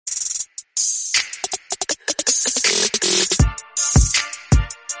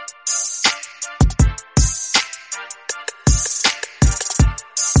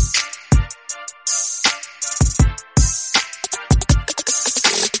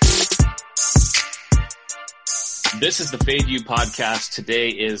This is the Fade You podcast. Today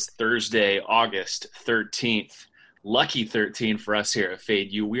is Thursday, August 13th. Lucky 13 for us here at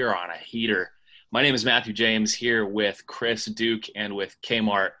Fade You. We are on a heater. My name is Matthew James, here with Chris Duke and with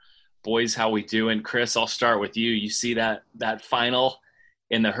Kmart. Boys, how we doing? Chris, I'll start with you. You see that final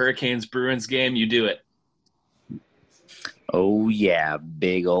in the Hurricanes-Bruins game? You do it. Oh, yeah.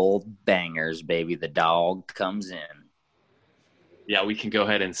 Big old bangers, baby. The dog comes in. Yeah, we can go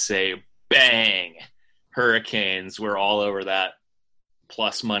ahead and say bang. Hurricanes. We're all over that.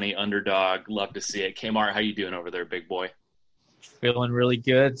 Plus money underdog. Love to see it. Kmart, how you doing over there, big boy? Feeling really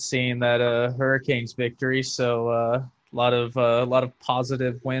good seeing that Hurricanes victory. So a lot of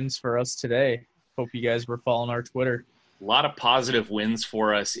positive wins for us today. Hope you guys were following our Twitter. A lot of positive wins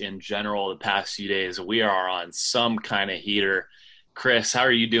for us in general the past few days. We are on some kind of heater. Chris, how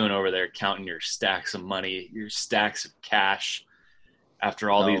are you doing over there counting your stacks of money, your stacks of cash after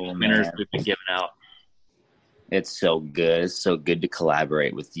all these winners we've been giving out? It's so good. It's so good to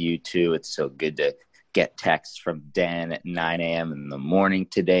collaborate with you two. It's so good to get texts from Dan at 9 a.m. in the morning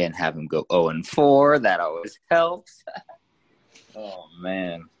today and have him go 0-4. That always helps. Oh,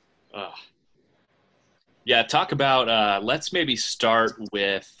 man. Yeah, talk about let's maybe start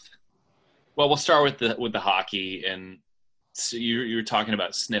with – well, we'll start with the hockey. And so you were talking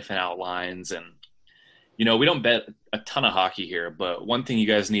about sniffing out lines. And, you know, we don't bet a ton of hockey here, but one thing you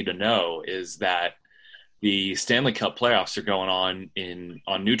guys need to know is that the Stanley Cup playoffs are going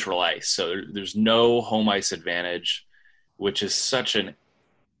on neutral ice. So there's no home ice advantage, which is such an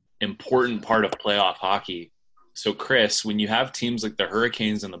important part of playoff hockey. So, Chris, when you have teams like the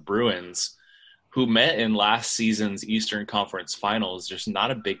Hurricanes and the Bruins who met in last season's Eastern Conference Finals, there's not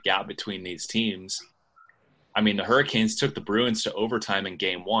a big gap between these teams. I mean, the Hurricanes took the Bruins to overtime in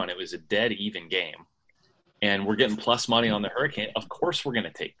Game 1. It was a dead even game. And we're getting plus money on the Hurricane. Of course we're going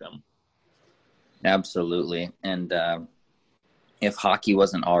to take them. Absolutely. And if hockey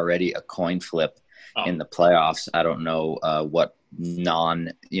wasn't already a coin flip in the playoffs, I don't know what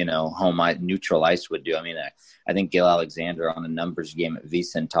home ice, neutral ice would do. I mean, I think Gil Alexander on the numbers game at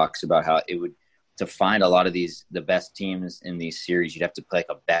VSiN talks about how it would, to find a lot of the best teams in these series, you'd have to play like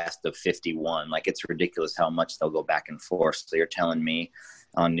a best of 51. Like, it's ridiculous how much they'll go back and forth. So you're telling me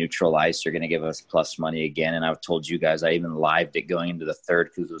on neutral ice, you're going to give us plus money again. And I've told you guys, I even lived it going into the third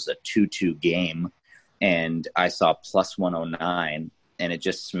because it was a 2-2 game. And I saw plus 109, and it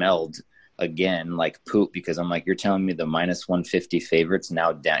just smelled again like poop, because I'm like, you're telling me the minus 150 favorites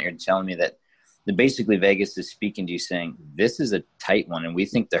now down. You're telling me that basically Vegas is speaking to you saying, this is a tight one, and we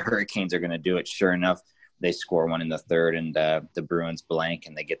think the Hurricanes are going to do it. Sure enough, they score one in the third, and the Bruins blank,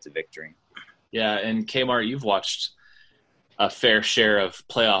 and they get the victory. Yeah, and Kmart, you've watched a fair share of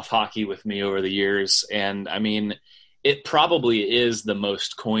playoff hockey with me over the years, and I mean, it probably is the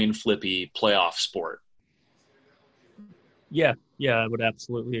most coin flippy playoff sport. Yeah, I would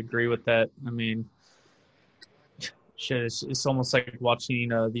absolutely agree with that. I mean, it's almost like watching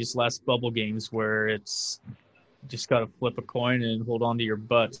these last bubble games where it's just got to flip a coin and hold on to your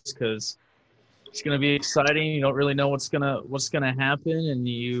butts, because it's going to be exciting. You don't really know what's gonna happen, and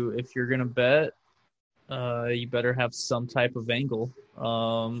if you're gonna bet, you better have some type of angle.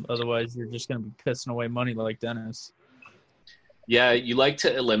 Otherwise, you're just going to be pissing away money like Dennis. Yeah, you like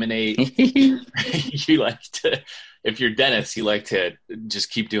to eliminate. If you're Dennis, you like to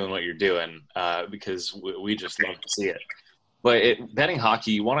just keep doing what you're doing because we just love to see it. But betting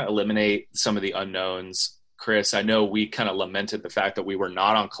hockey, you want to eliminate some of the unknowns. Chris, I know we kind of lamented the fact that we were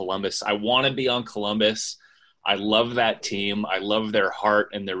not on Columbus. I want to be on Columbus. I love that team. I love their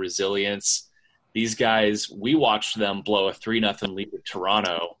heart and their resilience. These guys, we watched them blow a 3-0 lead to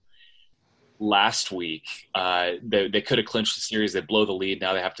Toronto last week. They could have clinched the series. They blow the lead.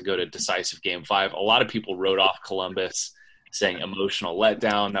 Now they have to go to decisive Game 5. A lot of people wrote off Columbus, saying emotional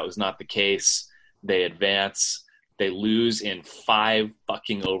letdown. That was not the case. They advance. They lose in 5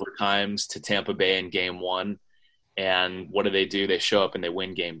 fucking overtimes to Tampa Bay in Game 1. And what do? They show up and they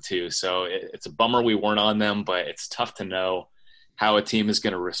win Game 2. So it's a bummer we weren't on them, but it's tough to know how a team is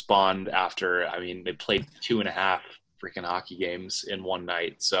going to respond after, I mean, they played 2.5 freaking hockey games in one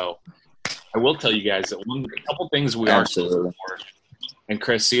night. So I will tell you guys that a couple things we are looking for, and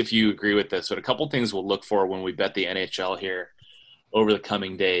Chris, see if you agree with this, but a couple things we'll look for when we bet the NHL here over the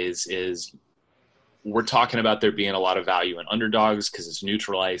coming days is we're talking about there being a lot of value in underdogs because it's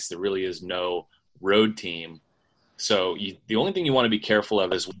neutral ice. There really is no road team. So the only thing you want to be careful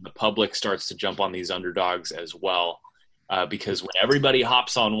of is when the public starts to jump on these underdogs as well. Because when everybody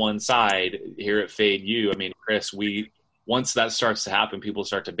hops on one side here at Fade You, I mean, Chris, once that starts to happen, people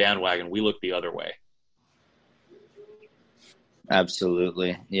start to bandwagon. We look the other way.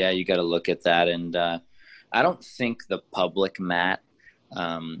 Absolutely. Yeah, you got to look at that. And I don't think the public, Matt,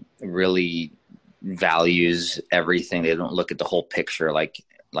 really values everything. They don't look at the whole picture like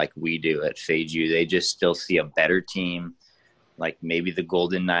we do at Fade You. They just still see a better team, like maybe the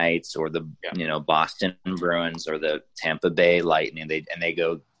Golden Knights or the Boston Bruins or the Tampa Bay Lightning. They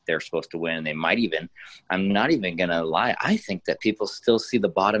go, they're supposed to win. They might even, I'm not even going to lie, I think that people still see the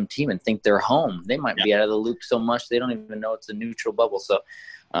bottom team and think they're home. They might be out of the loop so much they don't even know it's a neutral bubble. So,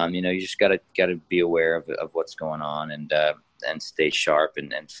 you just got to be aware of what's going on and stay sharp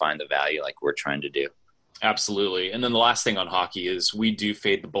and find the value like we're trying to do. Absolutely. And then the last thing on hockey is we do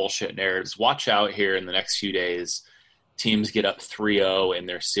fade the bullshit narratives. Watch out here in the next few days. Teams get up 3-0 in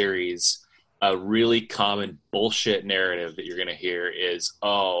their series. A really common bullshit narrative that you're going to hear is,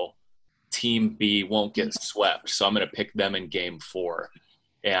 oh, Team B won't get swept, so I'm going to pick them in Game 4.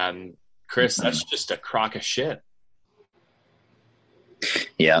 And, Chris, that's just a crock of shit.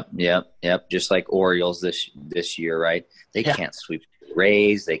 Yep. Just like Orioles this year, right? They can't sweep the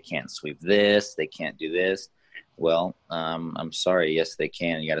Rays. They can't sweep this. They can't do this. Well, I'm sorry. Yes, they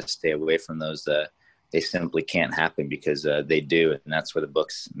can. You got to stay away from those. They simply can't happen because they do, and that's where the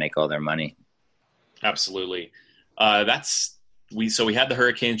books make all their money. Absolutely. So we had the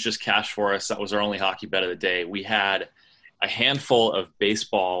Hurricanes just cash for us. That was our only hockey bet of the day. We had a handful of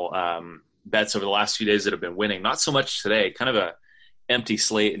baseball bets over the last few days that have been winning. Not so much today. Kind of a empty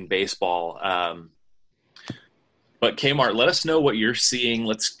slate in baseball. But Kmart, let us know what you're seeing.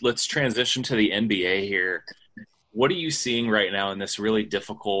 Let's transition to the NBA here. What are you seeing right now in this really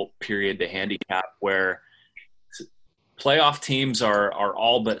difficult period to handicap where playoff teams are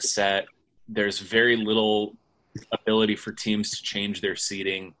all but set? There's very little ability for teams to change their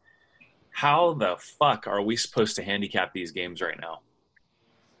seeding. How the fuck are we supposed to handicap these games right now?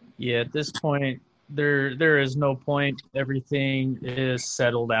 Yeah, at this point, there is no point. Everything is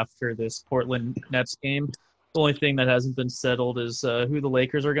settled after this Portland Nets game. The only thing that hasn't been settled is who the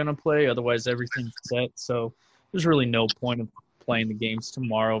Lakers are going to play. Otherwise, everything's set. So there's really no point of playing the games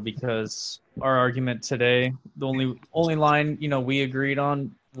tomorrow because our argument today, the only line we agreed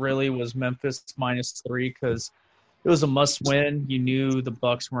on really was Memphis -3 because it was a must-win. You knew the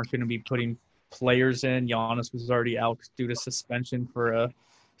Bucks weren't going to be putting players in. Giannis was already out due to suspension for a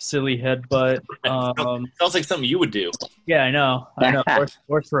silly headbutt. Sounds like something you would do. Yeah, I know.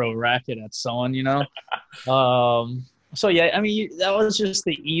 Or throw a racket at someone, So, yeah, I mean, that was just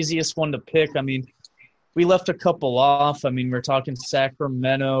the easiest one to pick. I mean, we left a couple off. I mean, we're talking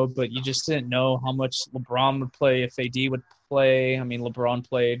Sacramento, but you just didn't know how much LeBron would play, if AD would play. I mean, LeBron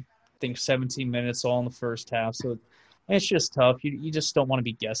played, I think, 17 minutes all in the first half. So it's just tough. You just don't want to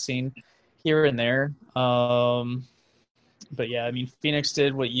be guessing here and there. But, yeah, I mean, Phoenix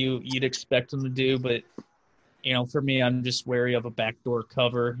did what you'd expect them to do. But, for me, I'm just wary of a backdoor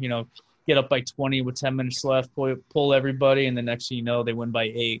cover. Get up by 20 with 10 minutes left, pull everybody, and the next thing you know, they win by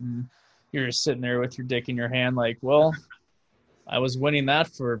 8. And you're just sitting there with your dick in your hand like, well, I was winning that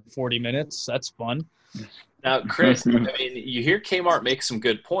for 40 minutes. That's fun. Now, Chris, I mean, you hear Kmart make some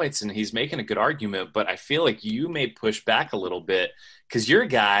good points, and he's making a good argument, but I feel like you may push back a little bit because you're a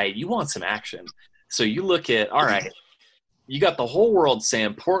guy, you want some action. So you look at, all right, you got the whole world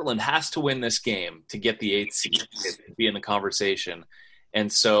saying Portland has to win this game to get the 8th seed, to be in the conversation. And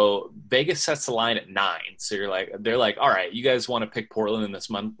so Vegas sets the line at 9. So they're like, all right, you guys want to pick Portland in this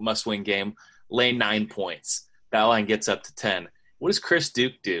must-win game? Lay 9 points. That line gets up to 10. What does Chris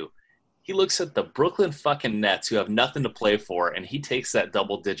Duke do? He looks at the Brooklyn fucking Nets who have nothing to play for, and he takes that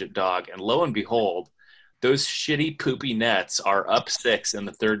double-digit dog. And lo and behold, those shitty, poopy Nets are up 6 in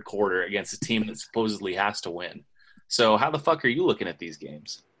the third quarter against a team that supposedly has to win. So how the fuck are you looking at these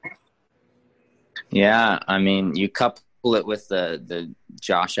games? Yeah, I mean, you couple it with the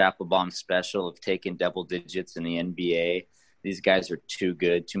Josh Applebaum special of taking double digits in the NBA. These guys are too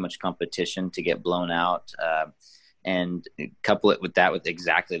good, too much competition to get blown out. And couple it with that, with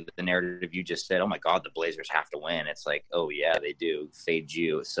exactly the narrative you just said. Oh my God, the Blazers have to win. It's like, oh yeah, they do. Fade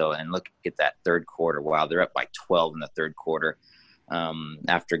you. So, and look at that third quarter. Wow, they're up by 12 in the third quarter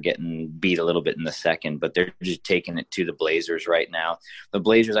after getting beat a little bit in the second. But they're just taking it to the Blazers right now. The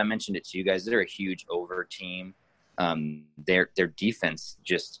Blazers, I mentioned it to you guys. They're a huge over team. Their defense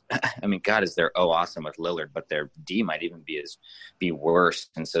just, I mean, God, is they're awesome with Lillard, but their D might even be worse.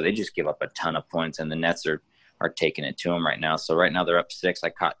 And so they just give up a ton of points, and the Nets are taking it to them right now. So right now they're up 6.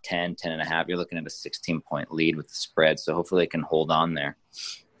 I caught 10 and a half. You're looking at a 16-point lead with the spread. So hopefully they can hold on there.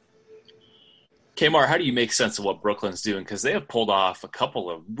 Kmart, how do you make sense of what Brooklyn's doing? Because they have pulled off a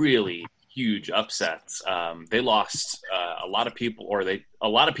couple of really huge upsets. They lost a lot of people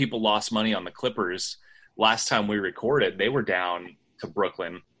lost money on the Clippers. Last time we recorded, they were down to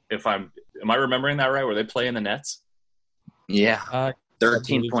Brooklyn, if I'm Am I remembering that right? Were they playing the Nets? Yeah,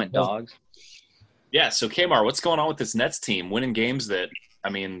 13-point dogs. Yeah, so Kmart, what's going on with this Nets team winning games that, I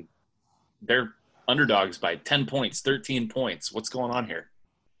mean, they're underdogs by 10 points, 13 points. What's going on here?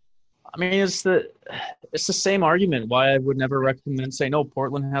 I mean, it's the same argument why I would never recommend saying, no,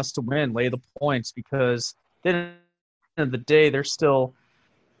 Portland has to win, lay the points, because then at the end of the day, they're still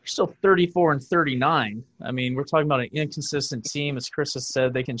 34 and 39. I mean, we're talking about an inconsistent team. As Chris has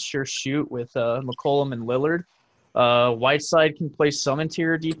said, they can sure shoot with McCollum and Lillard. Whiteside can play some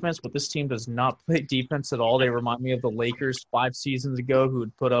interior defense, but this team does not play defense at all. They remind me of the Lakers 5 seasons ago, who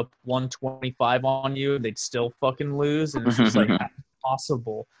would put up 125 on you and they'd still fucking lose. And it's just like,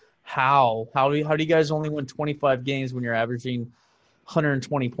 impossible. How do you guys only win 25 games when you're averaging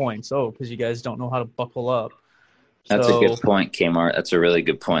 120 points? Oh, because you guys don't know how to buckle up. That's a good point, Kmart. That's a really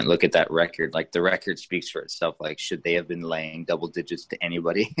good point. Look at that record. Like, the record speaks for itself. Like, should they have been laying double digits to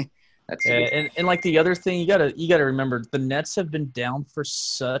anybody? And like the other thing, you gotta remember, the Nets have been down for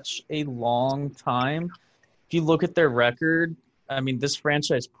such a long time. If you look at their record, I mean, this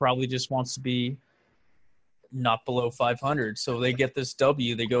franchise probably just wants to be not below 500. So they get this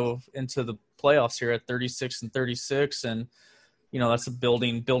W, they go into the playoffs here at 36 and 36, and that's a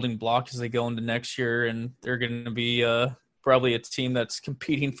building block as they go into next year, and they're going to be probably a team that's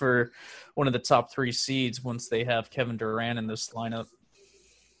competing for one of the top 3 seeds once they have Kevin Durant in this lineup.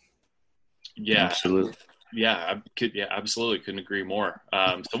 Yeah, absolutely. Yeah, absolutely. Couldn't agree more.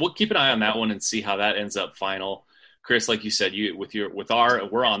 So we'll keep an eye on that one and see how that ends up final. Chris, like you said,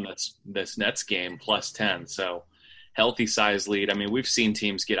 we're on this Nets game plus 10. So healthy size lead. I mean, we've seen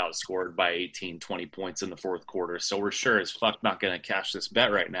teams get outscored by 18, 20 points in the fourth quarter. So we're sure as fuck not going to cash this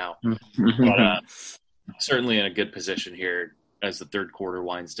bet right now. But certainly in a good position here as the third quarter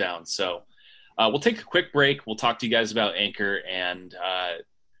winds down. So we'll take a quick break. We'll talk to you guys about Anchor and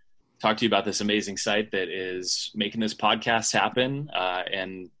talk to you about this amazing site that is making this podcast happen.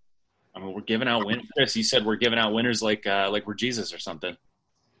 And I mean, we're giving out winners. Chris, you said we're giving out winners like we're Jesus or something.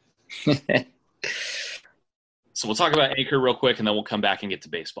 So we'll talk about Anchor real quick, and then we'll come back and get to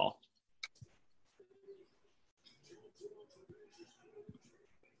baseball.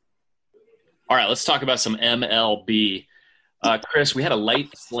 All right, let's talk about some MLB. Chris, we had a light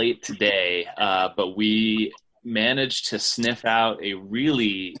slate today, but we managed to sniff out a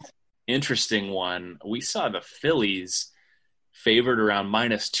really interesting one. We saw the Phillies favored around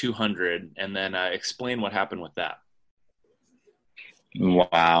minus 200, and then explain what happened with that.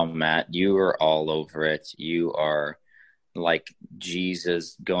 Wow, Matt, you are all over it. You are like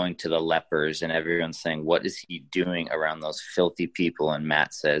Jesus going to the lepers, and everyone's saying, what is he doing around those filthy people? And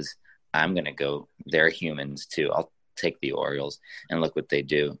Matt says, I'm going to go. They're humans too. I'll take the Orioles. And look what they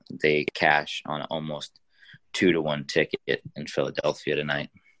do. They cash on almost 2-1 ticket in Philadelphia tonight.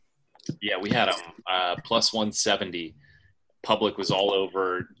 Yeah, we had a plus 170. Public was all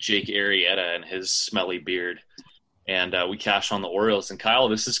over Jake Arrieta and his smelly beard. And we cashed on the Orioles. And Kyle,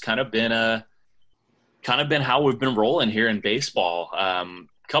 this has kind of been how we've been rolling here in baseball.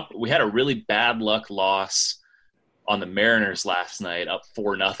 We had a really bad luck loss on the Mariners last night, up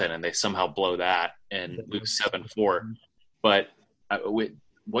 4-0, and they somehow blow that and lose 7-4. But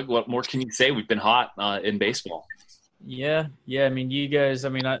what more can you say? We've been hot in baseball. Yeah. I mean, you guys. I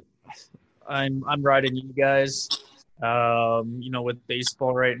mean, I'm riding you guys. With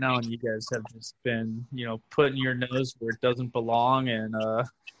baseball right now, and you guys have just been, putting your nose where it doesn't belong and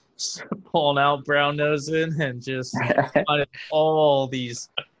pulling out brown nosing and just all these,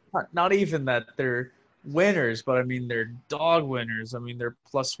 not even that they're winners, but I mean, they're dog winners. I mean, they're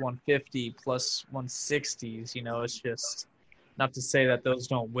plus 150, plus 160s, it's just not to say that those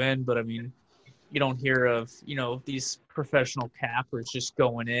don't win, but I mean, you don't hear of, these professional cappers just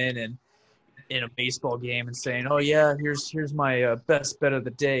going in a baseball game and saying, oh yeah, here's my best bet of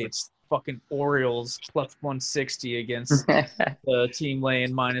the day. It's fucking Orioles plus 160 against the team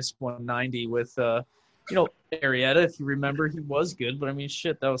laying minus 190 with, Arrieta. If you remember, he was good, but I mean,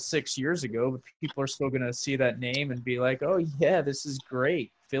 shit, that was 6 years ago, but people are still going to see that name and be like, oh yeah, this is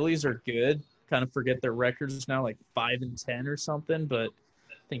great. Phillies are good. Kind of forget their records now, like 5-10 or something, but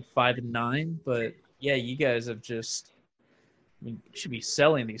I think 5-9. But yeah, you guys have just, you should be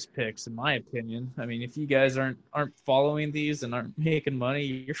selling these picks, in my opinion. I mean, if you guys aren't following these and aren't making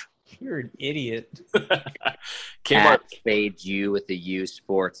money, you're an idiot. Kmart fade you with the U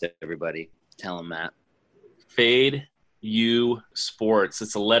Sports, everybody. Tell them that. Fade U Sports.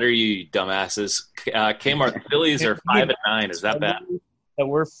 It's a letter U, you dumbasses. Kmart, the Phillies are 5-9. Is that bad? That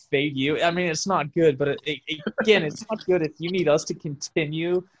we're fade you. I mean, it's not good, but again, it's not good if you need us to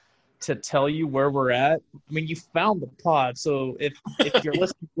continue to tell you where we're at. I mean, you found the pod, so if you're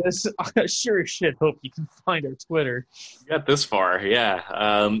listening to this, I sure as shit hope you can find our Twitter. You got this far,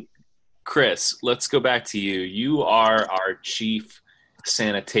 yeah. Chris, let's go back to you. You are our chief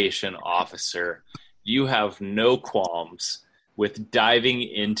sanitation officer. You have no qualms with diving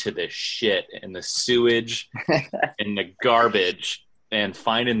into the shit and the sewage and the garbage and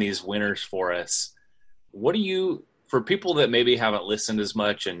finding these winners for us. What do you, for people that maybe haven't listened as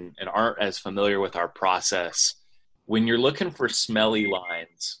much and aren't as familiar with our process, when you're looking for smelly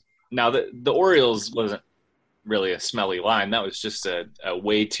lines, now the Orioles wasn't really a smelly line. That was just a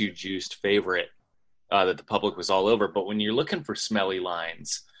way too juiced favorite that the public was all over. But when you're looking for smelly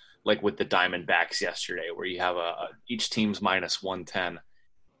lines, like with the Diamondbacks yesterday, where you have each team's minus 110,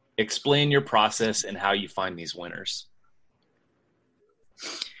 explain your process and how you find these winners.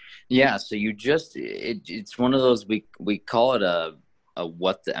 Yeah, so you just it's one of those, we call it a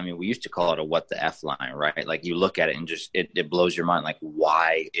we used to call it a what the F line, right? Like you look at it and just it blows your mind, like,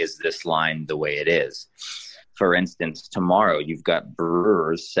 why is this line the way it is? For instance, tomorrow you've got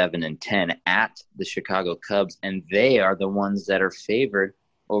Brewers 7-10 at the Chicago Cubs, and they are the ones that are favored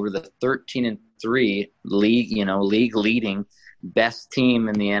over the 13-3 league leading best team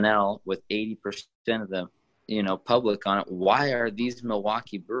in the NL with 80% of the public on it. Why are these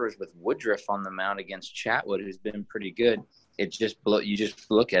Milwaukee Brewers with Woodruff on the mound against Chatwood, who's been pretty good? You just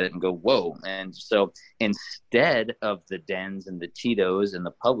look at it and go, whoa. And so instead of the Dens and the Tito's and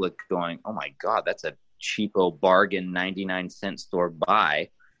the public going, oh my God, that's a cheapo bargain 99-cent store buy,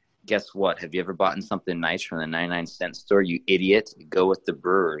 guess what? Have you ever bought something nice from the 99-cent store, you idiot? Go with the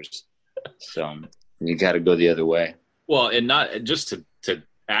Brewers. So you got to go the other way. Well, and not just to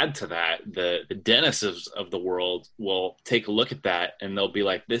add to that, the dentists of the world will take a look at that and they'll be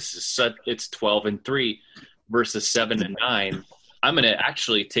like, this is it's 12-3 versus 7-9. I'm going to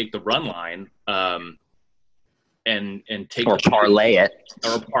actually take the run line and take or parlay it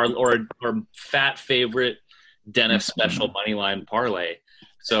or fat favorite dentist special money line parlay.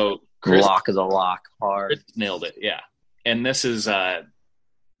 So Chris, lock is a lock. Hard. Chris nailed it. Yeah. And this is that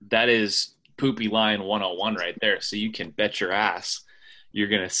is poopy line 101 right there. So you can bet your ass you're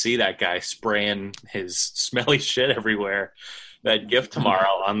going to see that guy spraying his smelly shit everywhere that gift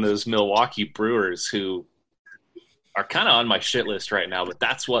tomorrow on those Milwaukee Brewers, who are kind of on my shit list right now, but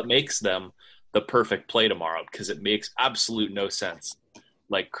that's what makes them the perfect play tomorrow, because it makes absolute no sense,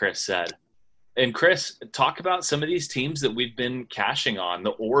 like Chris said. And Chris, talk about some of these teams that we've been cashing on: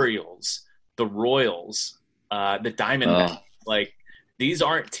 the Orioles, the Royals, the Diamondbacks. Like, these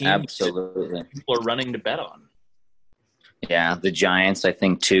aren't teams absolutely that people are running to bet on. Yeah, the Giants, I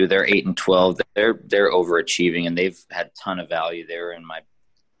think too. They're 8-12. They're overachieving, and they've had a ton of value. They were in my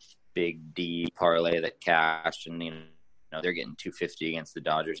big D parlay that cashed, and they're getting 250 against the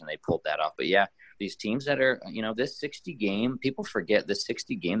Dodgers, and they pulled that off. But yeah, these teams that are this 60 game, people forget the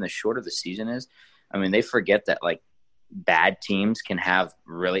 60 game. The shorter the season is, I mean, they forget that like bad teams can have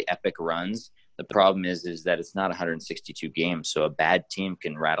really epic runs. The problem is that it's not 162 games, so a bad team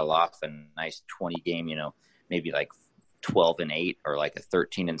can rattle off a nice 20 game, maybe like 12-8 or like a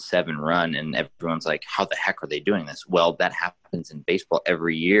 13-7 run, and everyone's like, how the heck are they doing this? Well, that happens in baseball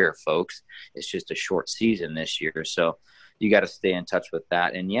every year, folks. It's just a short season this year, so you got to stay in touch with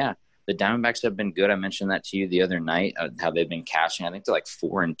that. And yeah, the Diamondbacks have been good. I mentioned that to you the other night, how they've been cashing. I think they're like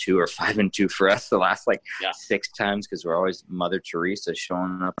 4-2 or 5-2 for us the last 6 times, because we're always Mother Teresa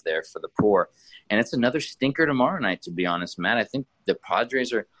showing up there for the poor. And it's another stinker tomorrow night, to be honest, Matt. I think the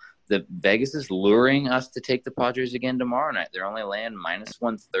Vegas is luring us to take the Padres again tomorrow night. They're only laying minus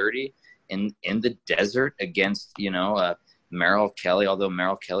 130 in the desert against, Merrill Kelly, although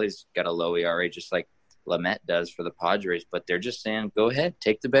Merrill Kelly's got a low ERA just like Lamet does for the Padres. But they're just saying, go ahead,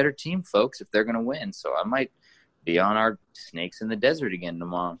 take the better team, folks, if they're going to win. So I might be on our snakes in the desert again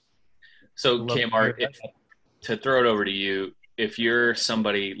tomorrow. So, Kmart, to throw it over to you, if you're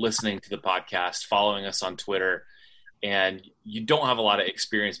somebody listening to the podcast, following us on Twitter, and you don't have a lot of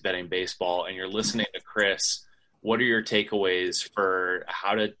experience betting baseball and you're listening to Chris, what are your takeaways for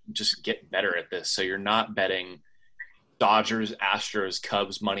how to just get better at this? So you're not betting Dodgers, Astros,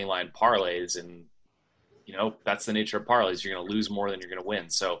 Cubs, money line parlays. And, that's the nature of parlays. You're going to lose more than you're going to win.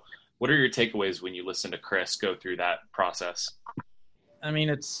 So what are your takeaways when you listen to Chris go through that process? I mean,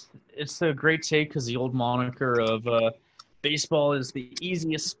 it's a great take, because the old moniker of baseball is the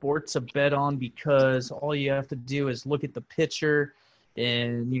easiest sport to bet on, because all you have to do is look at the pitcher,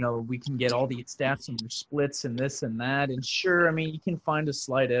 and we can get all the stats and your splits and this and that. And sure, I mean, you can find a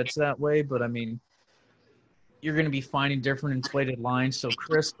slight edge that way, but I mean, you're going to be finding different inflated lines. So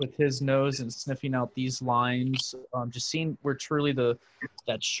Chris, with his nose and sniffing out these lines, just seeing where truly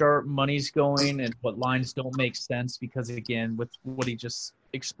that sharp money's going and what lines don't make sense. Because again, with what he just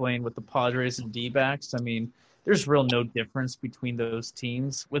explained with the Padres and D-backs, I mean, there's real no difference between those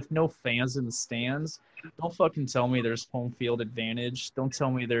teams with no fans in the stands. Don't fucking tell me there's home field advantage. Don't tell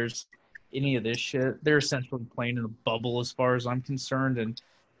me there's any of this shit. They're essentially playing in a bubble as far as I'm concerned. And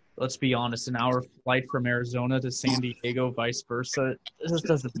let's be honest, an hour flight from Arizona to San Diego, vice versa, this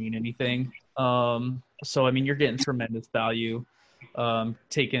doesn't mean anything. So, I mean, you're getting tremendous value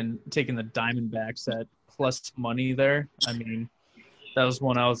taking the Diamondbacks at plus money there. I mean, that was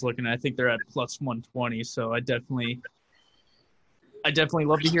one I was looking at. I think they're at plus 120. So I definitely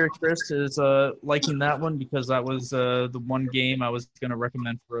love to hear Chris is liking that one, because that was the one game I was going to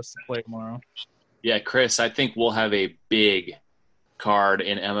recommend for us to play tomorrow. Yeah, Chris, I think we'll have a big card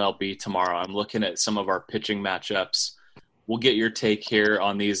in MLB tomorrow. I'm looking at some of our pitching matchups. We'll get your take here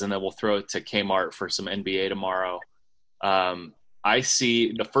on these, and then we'll throw it to Kmart for some NBA tomorrow. I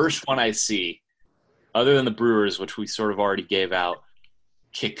see the first one I see, other than the Brewers, which we sort of already gave out,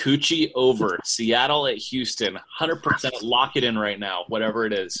 Kikuchi over Seattle at Houston. 100% lock it in right now, whatever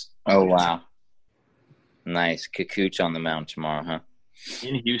it is. Oh, wow. Nice. Kikuchi on the mound tomorrow, huh?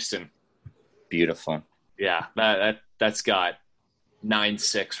 In Houston. Beautiful. Yeah, that's got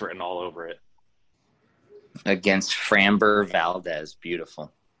 9-6 written all over it. Against Framber Valdez.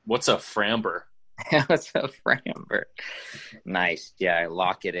 Beautiful. What's a Framber? What's a Framber? Nice. Yeah,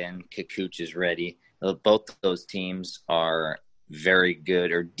 lock it in. Kikuchi is ready. Both those teams are very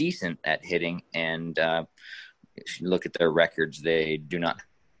good or decent at hitting, and if you look at their records, they do not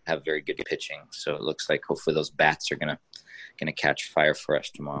have very good pitching. So it looks like hopefully those bats are gonna catch fire for us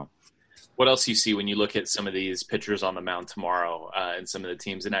tomorrow. What else you see when you look at some of these pitchers on the mound tomorrow and some of the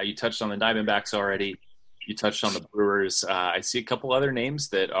teams? And now you touched on the Diamondbacks already. You touched on the Brewers. I see a couple other names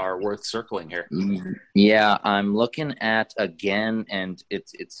that are worth circling here. Yeah, I'm looking at, again, and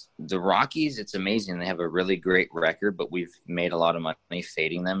it's the Rockies. It's amazing. They have a really great record, but we've made a lot of money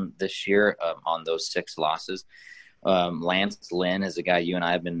fading them this year on those 6 losses. Lance Lynn is a guy you and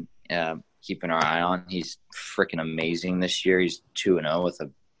I have been keeping our eye on. He's freaking amazing this year. He's 2-0 with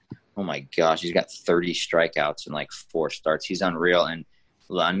oh my gosh, he's got 30 strikeouts in like 4 starts. He's unreal. And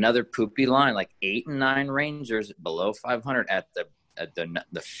another poopy line, like 8 and 9 Rangers below 500 at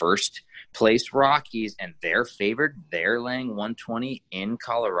the first place Rockies, and they're favored. They're laying 120 in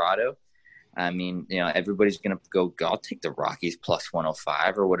Colorado. I mean, everybody's going to go, I'll take the Rockies plus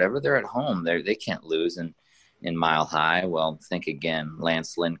 105 or whatever. They're at home. They can't lose in Mile High. Well, think again,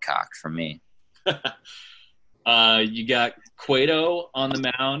 Lance Lyncock for me. You got Cueto on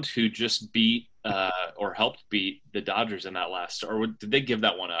the mound, who just beat or helped beat the Dodgers in that last, or did they give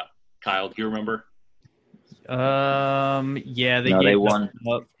that one up? Kyle, do you remember? Yeah, they won.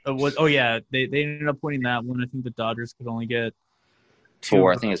 They ended up winning that one. I think the Dodgers could only get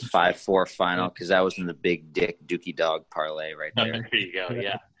 4. I think it's 5-4 final, because that was in the big dick Dookie Dog parlay right there. There you go.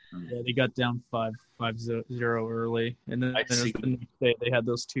 Yeah. Yeah, they got down 5-0 early, and then the next day they had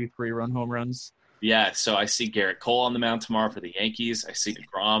those 2 3-run home runs. Yeah, so I see Garrett Cole on the mound tomorrow for the Yankees. I see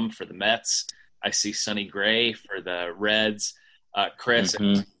DeGrom for the Mets. I see Sonny Gray for the Reds. Chris,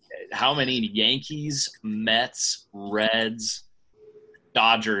 how many Yankees, Mets, Reds,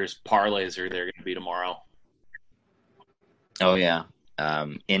 Dodgers parlays are there going to be tomorrow? Oh, yeah.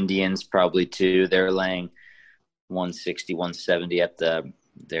 Indians probably too. They're laying 160, 170 at the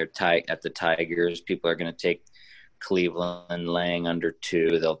Tigers. People are going to take Cleveland laying under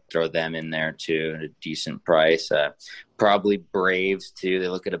 2. They'll throw them in there too at a decent price. Probably Braves too. They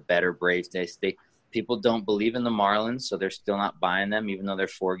look at a better Braves. People don't believe in the Marlins, so they're still not buying them, even though they're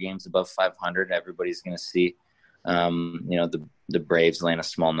 4 games above 500. Everybody's going to see, the Braves laying a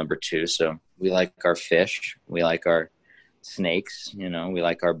small number 2. So we like our fish. We like our snakes. We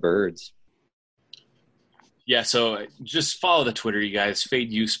like our birds. Yeah, so just follow the Twitter, you guys.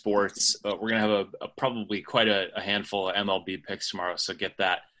 Fade U Sports. We're going to have probably quite a handful of MLB picks tomorrow, so get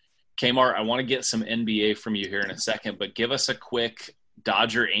that. Kmart, I want to get some NBA from you here in a second, but give us a quick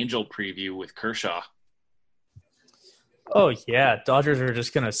Dodger-Angel preview with Kershaw. Oh, yeah. Dodgers are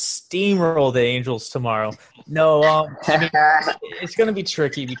just going to steamroll the Angels tomorrow. No, it's going to be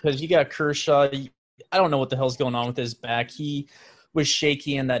tricky because you got Kershaw. I don't know what the hell's going on with his back. He was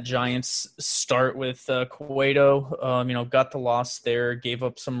shaky in that Giants start with Cueto. Got the loss there, gave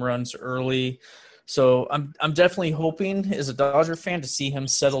up some runs early. So I'm definitely hoping as a Dodger fan to see him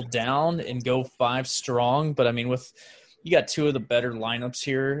settle down and go 5 strong. But, you got 2 of the better lineups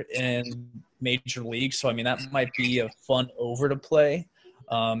here in Major League. So, that might be a fun over to play.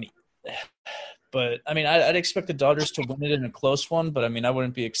 But, I mean, I'd expect the Dodgers to win it in a close one, but, I mean, I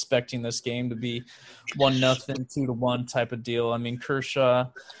wouldn't be expecting this game to be 1-0, 2-1 type of deal. I mean, Kershaw,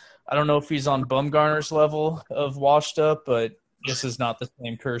 I don't know if he's on Bumgarner's level of washed up, but this is not the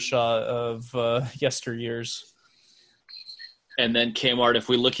same Kershaw of yesteryears. And then, Kmart, if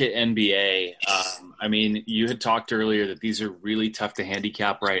we look at NBA, I mean, you had talked earlier that these are really tough to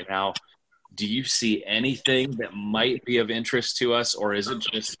handicap right now. Do you see anything that might be of interest to us, or is it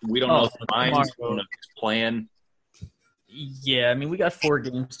just we don't know the lines, we don't know who's playing? Yeah, I mean, we got 4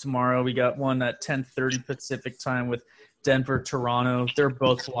 games tomorrow. We got one at 10:30 Pacific time with Denver, Toronto. They're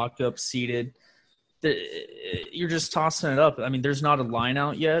both locked up, seeded. You're just tossing it up. I mean, there's not a line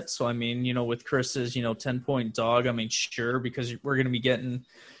out yet. So, I mean, you know, with Chris's, 10-point dog, I mean, sure, because we're going to be getting,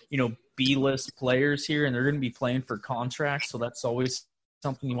 B-list players here, and they're going to be playing for contracts. So that's always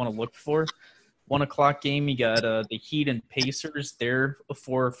something you want to look for. 1 o'clock game, you got the Heat and Pacers. They're a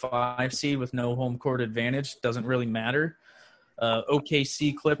 4 or 5 seed with no home court advantage. Doesn't really matter.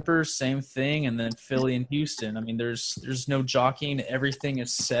 OKC Clippers, same thing, and then Philly and Houston. I mean, there's no jockeying. Everything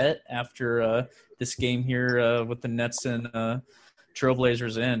is set after this game here with the Nets and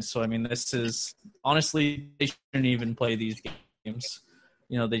Trailblazers in. So, I mean, this is – honestly, they shouldn't even play these games.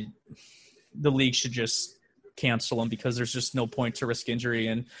 The league should just cancel them because there's just no point to risk injury,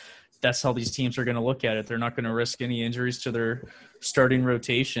 and that's how these teams are going to look at it. They're not going to risk any injuries to their starting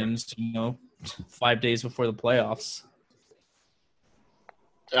rotations, 5 days before the playoffs.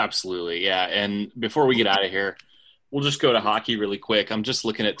 Absolutely, yeah. And before we get out of here, we'll just go to hockey really quick. I'm just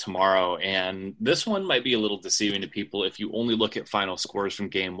looking at tomorrow, and this one might be a little deceiving to people if you only look at final scores from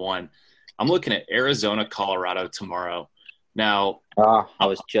Game 1. I'm looking at Arizona, Colorado tomorrow. Now, I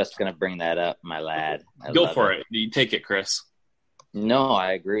was just going to bring that up, my lad. Go for it. You take it, Chris. No,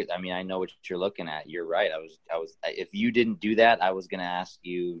 I agree. I mean, I know what you're looking at. You're right. I was. If you didn't do that, I was going to ask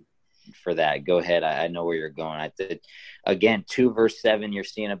you for that. Go ahead. I know where you're going. I did. Again, 2 versus 7. You're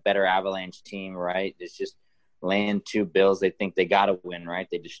seeing a better Avalanche team, right? It's just laying 2 Bills. They think they got to win, right?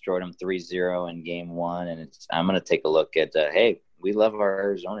 They destroyed them 3-0 in Game 1, and I'm going to take a look at. Hey, we love our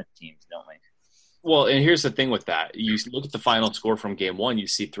Arizona teams, don't we? Well, and here's the thing with that. You look at the final score from Game 1, you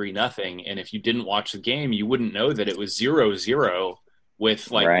see 3-0, and if you didn't watch the game, you wouldn't know that it was 0-0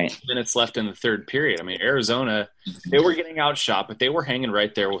 with minutes left in the third period. I mean, Arizona, they were getting outshot, but they were hanging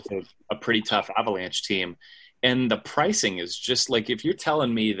right there with a pretty tough Avalanche team. And the pricing is just like, if you're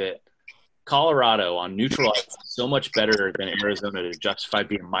telling me that Colorado on neutral ice is so much better than Arizona to justify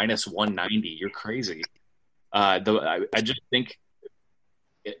being minus 190, you're crazy. I just think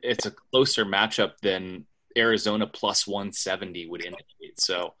it's a closer matchup than Arizona plus 170 would indicate.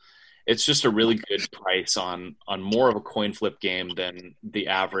 So it's just a really good price on more of a coin flip game than the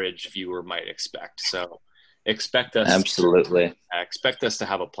average viewer might expect. So expect us to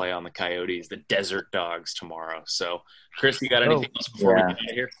have a play on the Coyotes, the Desert Dogs tomorrow. So Chris, you got anything else before we get out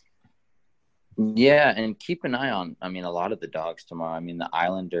of here? Yeah, and keep an eye on, a lot of the Dogs tomorrow. I mean, the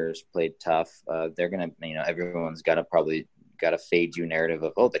Islanders played tough. They're going to, everyone's got to fade you narrative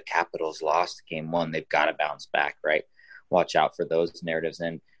of, the Capitals lost Game 1. They've got to bounce back, right? Watch out for those narratives.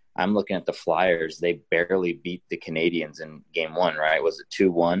 And I'm looking at the Flyers. They barely beat the Canadians in Game 1, right? Was it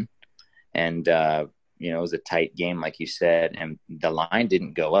 2-1? And, it was a tight game, like you said. And the line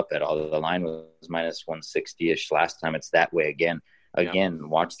didn't go up at all. The line was minus 160-ish last time. It's that way again.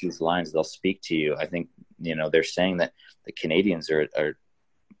 Watch these lines. They'll speak to you. I think, they're saying that the Canadians are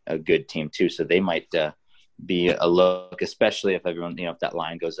a good team too. So they might be a look, especially if everyone, if that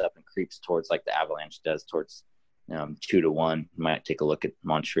line goes up and creeps towards like the Avalanche does towards 2-1, might take a look at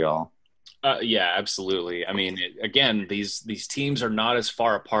Montreal. Yeah, absolutely. I mean, again, these teams are not as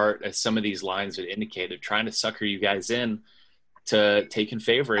far apart as some of these lines would indicate. They're trying to sucker you guys in to taking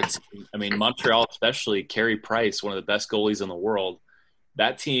favorites. I mean, Montreal, especially Carey Price, one of the best goalies in the world.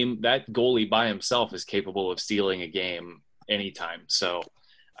 That team, that goalie by himself is capable of stealing a game anytime. So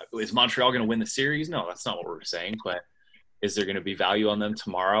is Montreal going to win the series? No, that's not what we're saying. But is there going to be value on them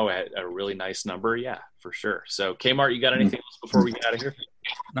tomorrow at a really nice number? Yeah, for sure. So, Kmart, you got anything else before we get out of here?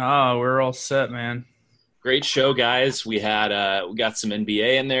 No, we're all set, man. Great show, guys. We got some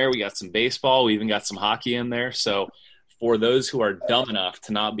NBA in there. We got some baseball. We even got some hockey in there. So, for those who are dumb enough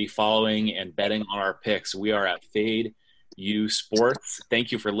to not be following and betting on our picks, we are at Fade U Sports.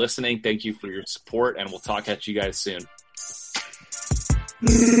 Thank you for listening. Thank you for your support, and we'll talk at you guys soon.